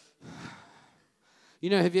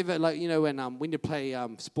 Have you ever, when you play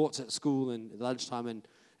sports at school and at lunchtime,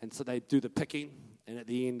 and so they do the picking, and at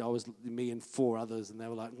the end, I was me and 4 others, and they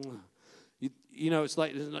were like, it's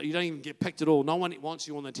like you don't even get picked at all. No one wants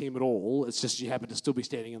you on the team at all. It's just you happen to still be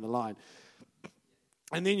standing in the line.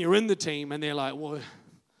 And then you're in the team, and they're like, well,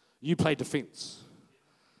 you play defense.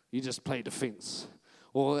 You just play defense.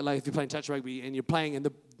 Or like if you're playing touch rugby and you're playing and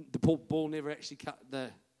the ball never actually cut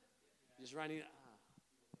just running.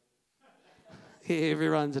 Every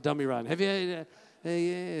run's a dummy run. Have you?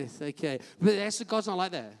 Yes, okay. But God's not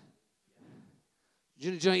like that.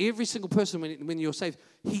 You know, every single person when you're saved,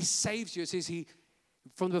 he saves you. It says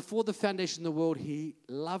from before the foundation of the world, he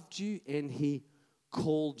loved you and he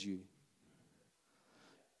called you.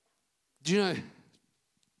 Do you know?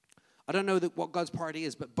 I don't know what God's priority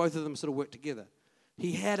is, but both of them sort of work together.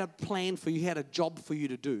 He had a plan for you, he had a job for you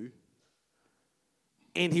to do,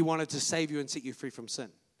 and he wanted to save you and set you free from sin.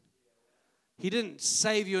 He didn't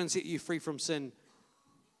save you and set you free from sin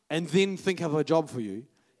and then think of a job for you.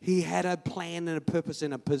 He had a plan and a purpose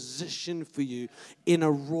and a position for you in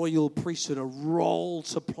a royal priesthood, a role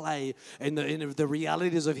to play in the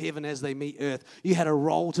realities of heaven as they meet earth. You had a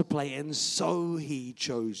role to play, and so he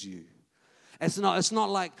chose you. It's not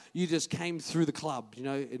like you just came through the club,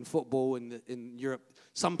 in football in Europe.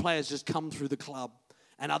 Some players just come through the club,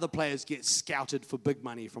 and other players get scouted for big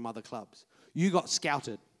money from other clubs. You got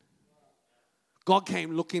scouted. God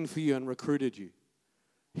came looking for you and recruited you.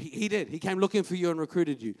 He did. He came looking for you and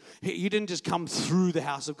recruited you. You didn't just come through the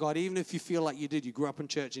house of God, even if you feel like you did. You grew up in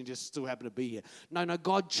church and just still happen to be here. No,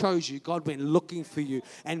 God chose you. God went looking for you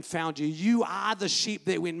and found you. You are the sheep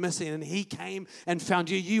that went missing, and he came and found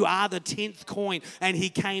you. You are the 10th coin, and he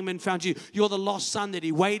came and found you. You're the lost son that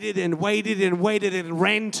he waited and waited and waited and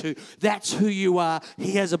ran to. That's who you are.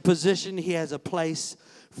 He has a position. He has a place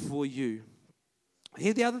for you.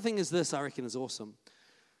 Here, the other thing is this, I reckon is awesome,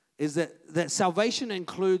 is that salvation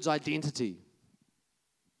includes identity.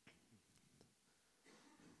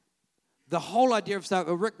 The whole idea of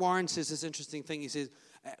salvation, Rick Warren says this interesting thing. He says,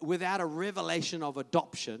 without a revelation of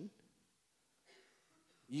adoption,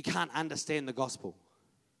 you can't understand the gospel.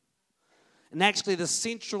 And actually, the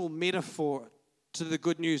central metaphor to the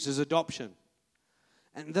good news is adoption.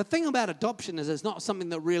 And the thing about adoption is it's not something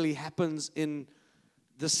that really happens in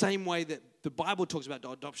the same way that the Bible talks about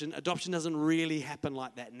adoption. Adoption doesn't really happen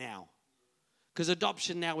like that now. Because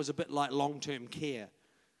adoption now is a bit like long-term care.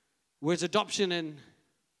 Whereas adoption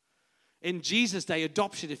in Jesus' day,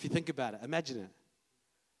 adoption, if you think about it, imagine it.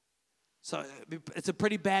 So it's a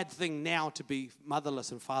pretty bad thing now to be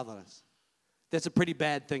motherless and fatherless. That's a pretty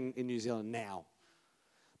bad thing in New Zealand now.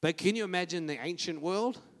 But can you imagine the ancient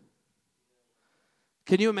world?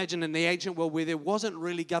 Can you imagine in the ancient world where there wasn't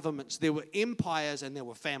really governments, there were empires and there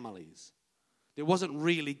were families. There wasn't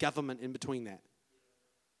really government in between that.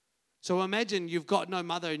 So imagine you've got no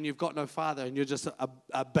mother and you've got no father and you're just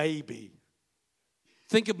a baby.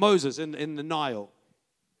 Think of Moses in the Nile.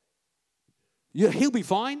 He'll be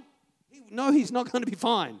fine. No, he's not going to be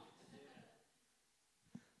fine.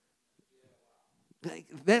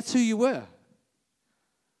 That's who you were.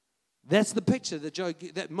 That's the picture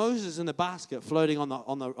that Moses in the basket floating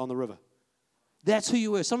on the river. That's who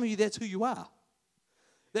you were. Some of you, that's who you are.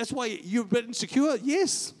 That's why you're a bit insecure.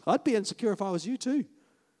 Yes, I'd be insecure if I was you too.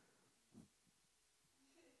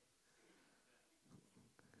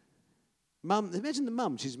 Mum, imagine the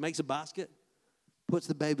mum. She makes a basket, puts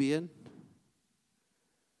the baby in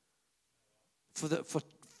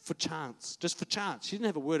for chance, just for chance. She didn't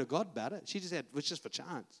have a word of God about it. It was just for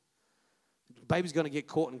chance. The baby's going to get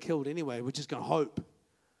caught and killed anyway. We're just going to hope.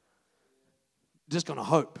 Just going to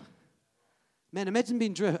hope. Man, imagine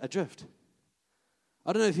being adrift.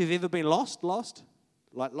 I don't know if you've ever been lost.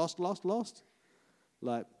 Like lost.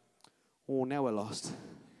 Like, oh, now we're lost.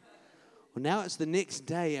 Well, now it's the next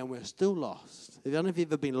day and we're still lost. I don't know if you've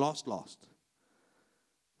ever been lost.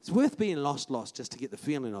 It's worth being lost just to get the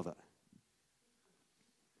feeling of it.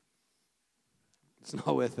 It's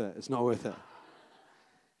not worth it.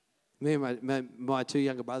 Me and my two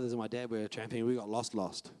younger brothers and my dad were tramping. We got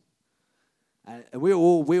lost. And we're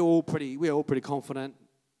all pretty confident,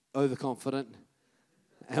 overconfident,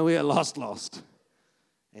 and we were lost.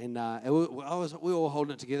 And we were all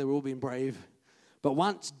holding it together. We were all being brave. But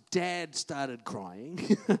once Dad started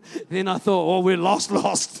crying, then I thought, oh, we're lost.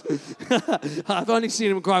 I've only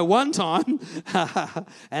seen him cry one time,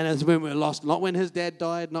 and it's when we're lost. Not when his dad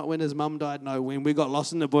died, not when his mum died. No, when we got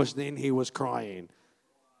lost in the bush, then he was crying.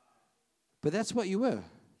 But that's what you were.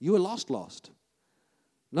 You were lost.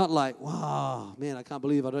 Not like, wow, man, I can't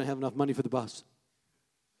believe I don't have enough money for the bus.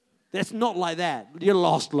 That's not like that. You're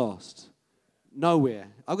lost. Nowhere.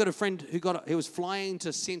 I've got a friend he was flying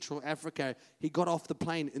to Central Africa. He got off the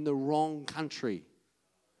plane in the wrong country.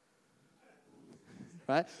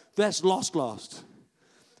 Right? That's lost.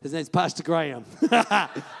 His name's Pastor Graham. How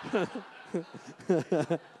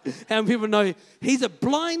many people know he's a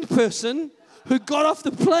blind person who got off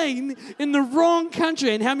the plane in the wrong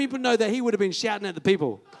country? And how many people know that he would have been shouting at the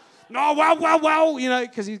people? No, wow,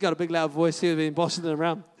 because he's got a big loud voice. He would have been bossing them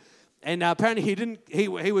around. And apparently he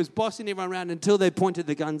was bossing everyone around until they pointed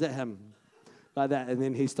the guns at him. Like that, and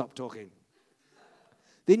then he stopped talking.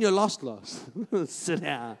 Then you're lost. Sit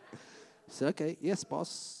down. So, okay, yes,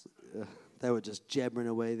 boss. They were just jabbering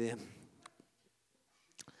away there.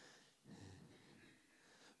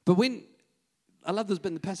 But I love this bit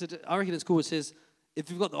in the passage, I reckon it's cool, it says, if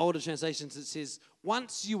you've got the older translations, it says,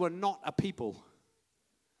 once you were not a people,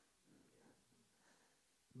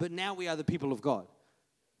 but now we are the people of God.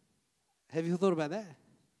 Have you thought about that?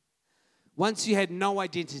 Once you had no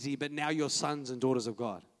identity, but now you're sons and daughters of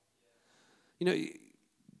God.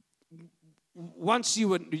 Once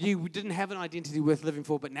you didn't have an identity worth living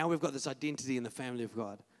for, but now we've got this identity in the family of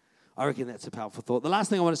God. I reckon that's a powerful thought. The last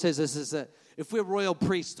thing I want to say is this, is that if we're royal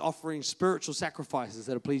priests offering spiritual sacrifices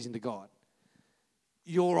that are pleasing to God,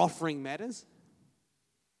 your offering matters.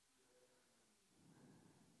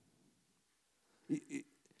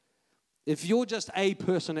 If you're just a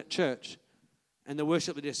person at church and the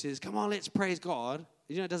worship leader says, come on, let's praise God,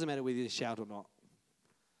 it doesn't matter whether you shout or not.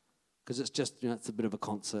 Because it's just, it's a bit of a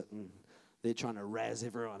concert and they're trying to razz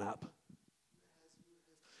everyone up.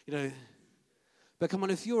 But come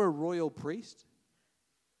on, if you're a royal priest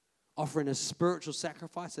offering a spiritual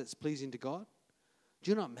sacrifice that's pleasing to God,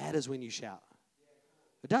 do you know it matters when you shout?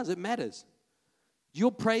 It does, it matters.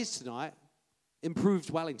 Your praise tonight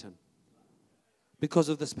improved Wellington because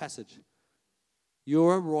of this passage.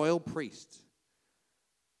 You're a royal priest.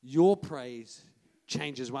 Your praise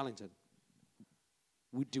changes Wellington.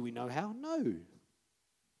 Do we know how? No.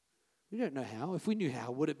 We don't know how. If we knew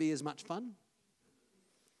how, would it be as much fun?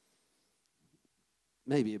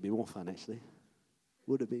 Maybe it'd be more fun, actually.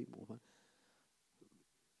 Would it be more fun?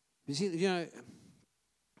 You see, I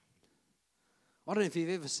don't know if you've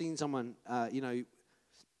ever seen someone,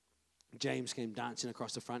 James came dancing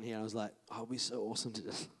across the front here, and I was like, oh, it'd be so awesome to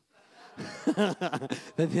just... But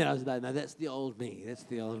then I was like, no, that's the old me. That's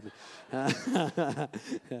the old me.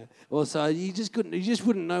 Also, you just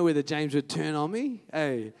wouldn't know whether James would turn on me.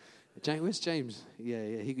 Hey, James, where's James? Yeah,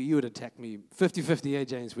 you would attack me. 50-50, yeah,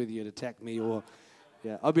 James, whether you'd attack me or,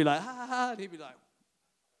 yeah. I'd be like, ha, ha, ha, and he'd be like,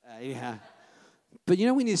 yeah. But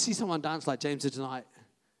when you see someone dance like James did tonight,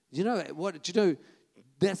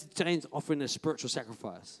 that's James offering a spiritual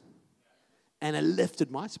sacrifice. And it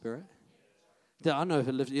lifted my spirit. I don't know if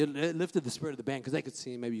it lifted the spirit of the band because they could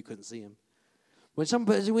see him, maybe you couldn't see him. When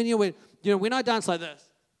I dance like this,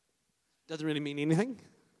 it doesn't really mean anything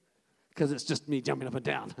because it's just me jumping up and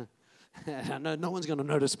down. And I know no one's going to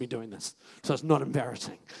notice me doing this, so it's not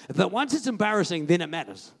embarrassing. But once it's embarrassing, then it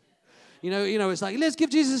matters. It's like, let's give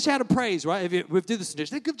Jesus a shout of praise, right? We've do this in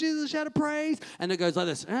church. Let's give Jesus a shout of praise. And it goes like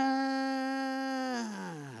this. Ah.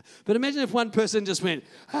 But imagine if one person just went,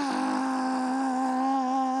 ah.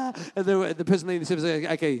 And the person leading the service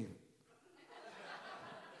said, okay.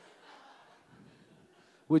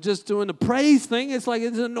 We're just doing the praise thing. It's like,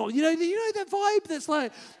 you know that vibe that's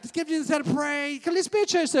like, let's give Jesus a shout of praise. Let's be a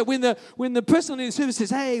church that when the person in the service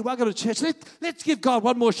says, hey, welcome to church, let's give God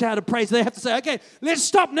one more shout of praise. They have to say, okay, let's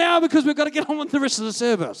stop now because we've got to get on with the rest of the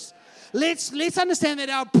service. Let's understand that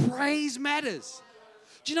our praise matters.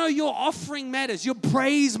 Do you know your offering matters? Your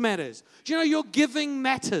praise matters. Do you know your giving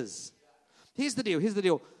matters? Here's the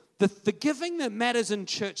deal. The giving that matters in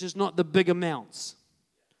church is not the big amounts.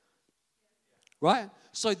 Right?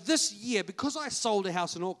 So this year, because I sold a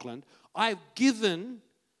house in Auckland, I've given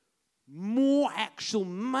more actual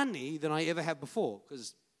money than I ever have before.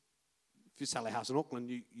 Because if you sell a house in Auckland,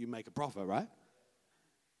 you make a profit, right?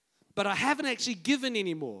 But I haven't actually given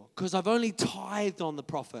anymore because I've only tithed on the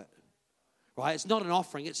profit. Right? It's not an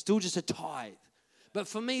offering. It's still just a tithe. But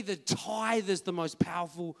for me, the tithe is the most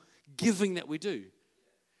powerful giving that we do.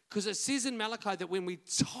 Because it says in Malachi that when we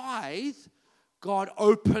tithe, God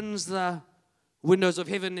opens the windows of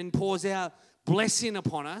heaven and pours out blessing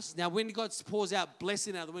upon us. Now, when God pours out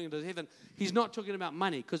blessing out of the windows of heaven, he's not talking about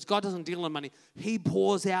money because God doesn't deal in money. He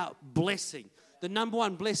pours out blessing. The number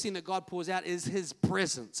one blessing that God pours out is his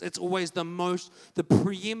presence. It's always the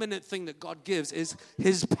preeminent thing that God gives is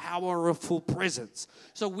his powerful presence.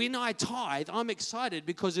 So when I tithe, I'm excited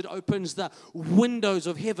because it opens the windows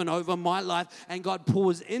of heaven over my life and God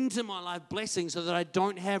pours into my life blessing so that I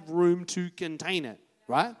don't have room to contain it,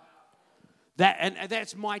 right?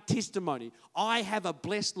 That's my testimony. I have a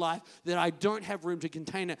blessed life that I don't have room to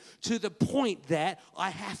contain it to the point that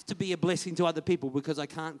I have to be a blessing to other people because I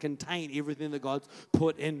can't contain everything that God's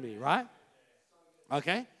put in me, right?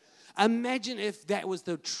 Okay? Imagine if that was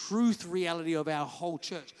the truth reality of our whole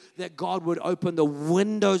church, that God would open the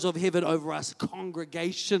windows of heaven over us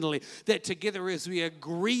congregationally, that together as we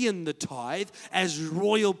agree in the tithe, as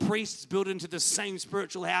royal priests built into the same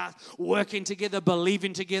spiritual house, working together,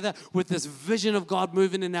 believing together with this vision of God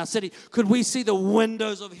moving in our city, could we see the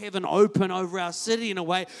windows of heaven open over our city in a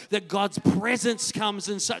way that God's presence comes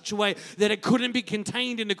in such a way that it couldn't be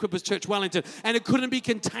contained in Equippers Church Wellington, and it couldn't be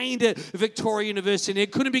contained at Victoria University, and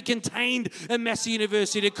it couldn't be contained at Massey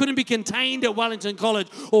University. It couldn't be contained at Wellington College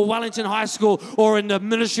or Wellington High School or in the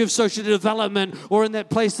Ministry of Social Development or in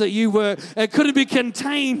that place that you were. It couldn't be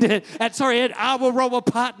contained at Awaroa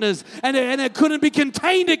Partners, and it couldn't be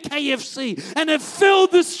contained at KFC, and it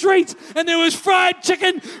filled the streets, and there was fried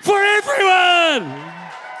chicken for everyone.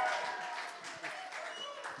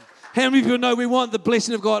 How many people know we want the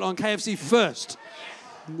blessing of God on KFC first?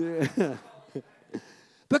 Yeah.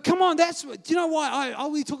 But come on, do you know why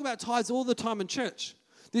we talk about tithes all the time in church?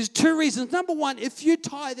 There's two reasons. Number one, if you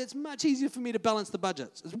tithe, it's much easier for me to balance the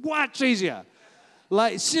budgets. It's much easier.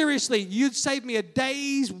 Like, seriously, you'd save me a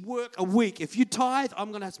day's work a week. If you tithe,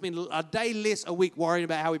 I'm going to have to spend a day less a week worrying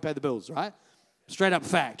about how we pay the bills, right? Straight up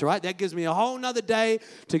fact, right? That gives me a whole nother day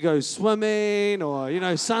to go swimming or,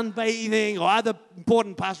 sunbathing or other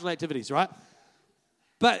important pastoral activities, right?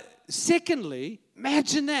 But secondly,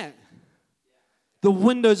 imagine that. The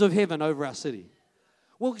windows of heaven over our city.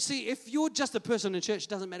 Well, see, if you're just a person in church, it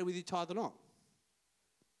doesn't matter whether you tithe or not.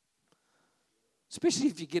 Especially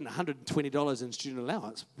if you're getting $120 in student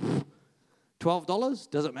allowance.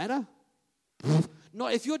 $12, does it matter?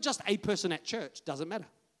 Not if you're just a person at church, doesn't matter.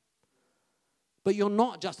 But you're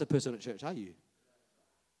not just a person at church, are you?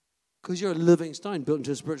 Because you're a living stone built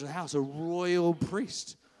into a spiritual house, a royal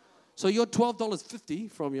priest. So your $12.50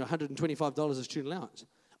 from your $125 of student allowance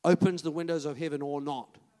opens the windows of heaven or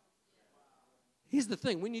not. Here's the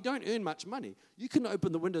thing. When you don't earn much money, you can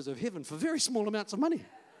open the windows of heaven for very small amounts of money.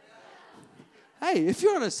 Hey, if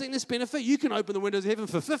you're on a sickness benefit, you can open the windows of heaven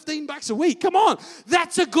for $15 a week. Come on.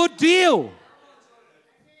 That's a good deal.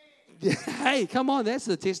 Hey, come on. That's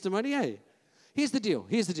the testimony, hey. Here's the deal.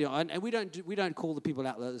 And we don't call the people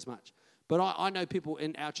out there as much. But I know people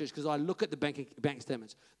in our church, because I look at the bank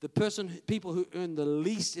statements. People who earn the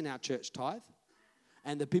least in our church tithe,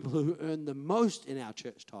 and the people who earn the most in our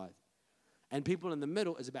church tithe. And people in the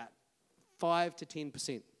middle is about 5 to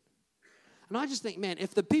 10%. And I just think, man,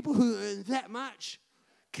 if the people who earn that much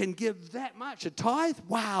can give that much a tithe,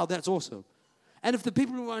 wow, that's awesome. And if the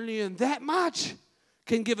people who only earn that much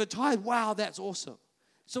can give a tithe, wow, that's awesome.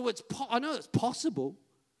 So I know it's possible,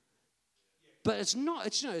 but it's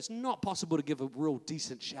not possible to give a real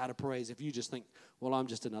decent shout of praise if you just think, well, I'm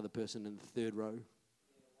just another person in the third row.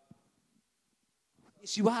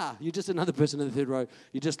 Yes, you are. You're just another person in the third row.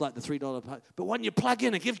 You're just like the $3. But when you plug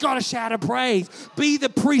in and give God a shout of praise, be the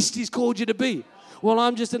priest He's called you to be. Well,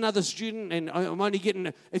 I'm just another student, and I'm only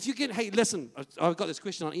getting. Hey, listen, I've got this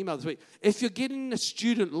question on email this week. If you're getting a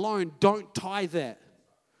student loan, don't tithe that.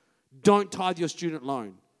 Don't tithe your student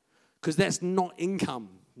loan, because that's not income.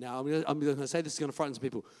 Now, I'm going to say this is going to frighten some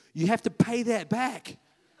people. You have to pay that back,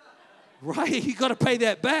 right? You got to pay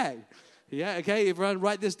that back. Yeah, okay, everyone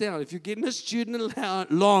write this down. If you're getting a student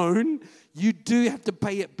loan, you do have to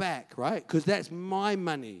pay it back, right? Because that's my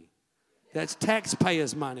money. That's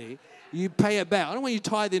taxpayers' money. You pay it back. I don't want you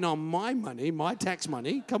tithing on my money, my tax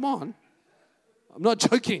money. Come on. I'm not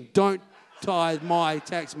joking. Don't tithe my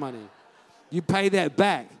tax money. You pay that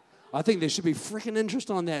back. I think there should be freaking interest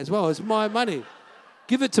on that as well. It's my money.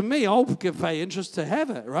 Give it to me. I'll pay interest to have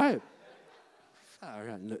it, right? All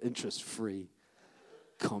right, no, interest-free.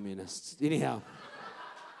 Communists. Anyhow.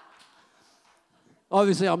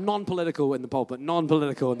 Obviously, I'm non-political in the pulpit.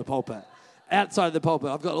 Outside of the pulpit,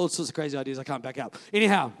 I've got all sorts of crazy ideas I can't back up.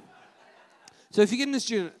 Anyhow. So if you're getting a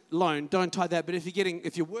student loan, don't tithe that. But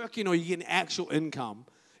if you're working or you're getting actual income,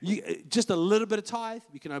 just a little bit of tithe,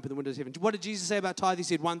 you can open the windows of heaven. What did Jesus say about tithe? He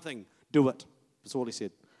said one thing, do it. That's all He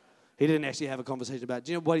said. He didn't actually have a conversation about it.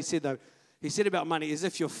 Do you know what He said, though? He said about money is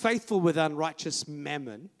if you're faithful with unrighteous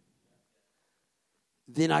mammon,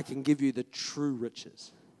 then I can give you the true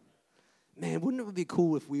riches. Man, wouldn't it be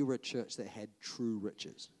cool if we were a church that had true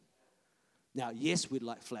riches? Now, yes, we'd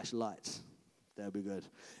like flashlights. That would be good.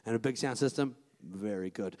 And a big sound system, very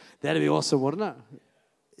good. That would be awesome, wouldn't it?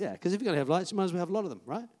 Yeah, because if you're going to have lights, you might as well have a lot of them,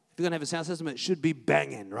 right? If you're going to have a sound system, it should be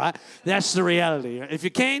banging, right? That's the reality. If you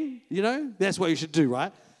can, that's what you should do,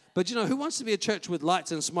 right? But, who wants to be a church with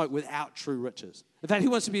lights and smoke without true riches? In fact, who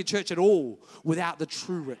wants to be a church at all without the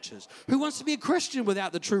true riches? Who wants to be a Christian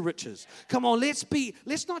without the true riches? Come on, let's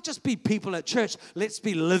not just be people at church. Let's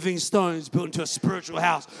be living stones built into a spiritual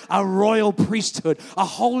house, a royal priesthood, a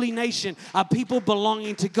holy nation, a people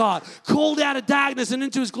belonging to God, called out of darkness and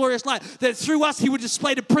into His glorious light, that through us He would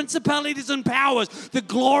display the principalities and powers, the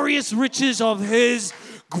glorious riches of His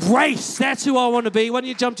grace. That's who I want to be. Why don't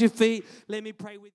you jump to your feet? Let me pray with you.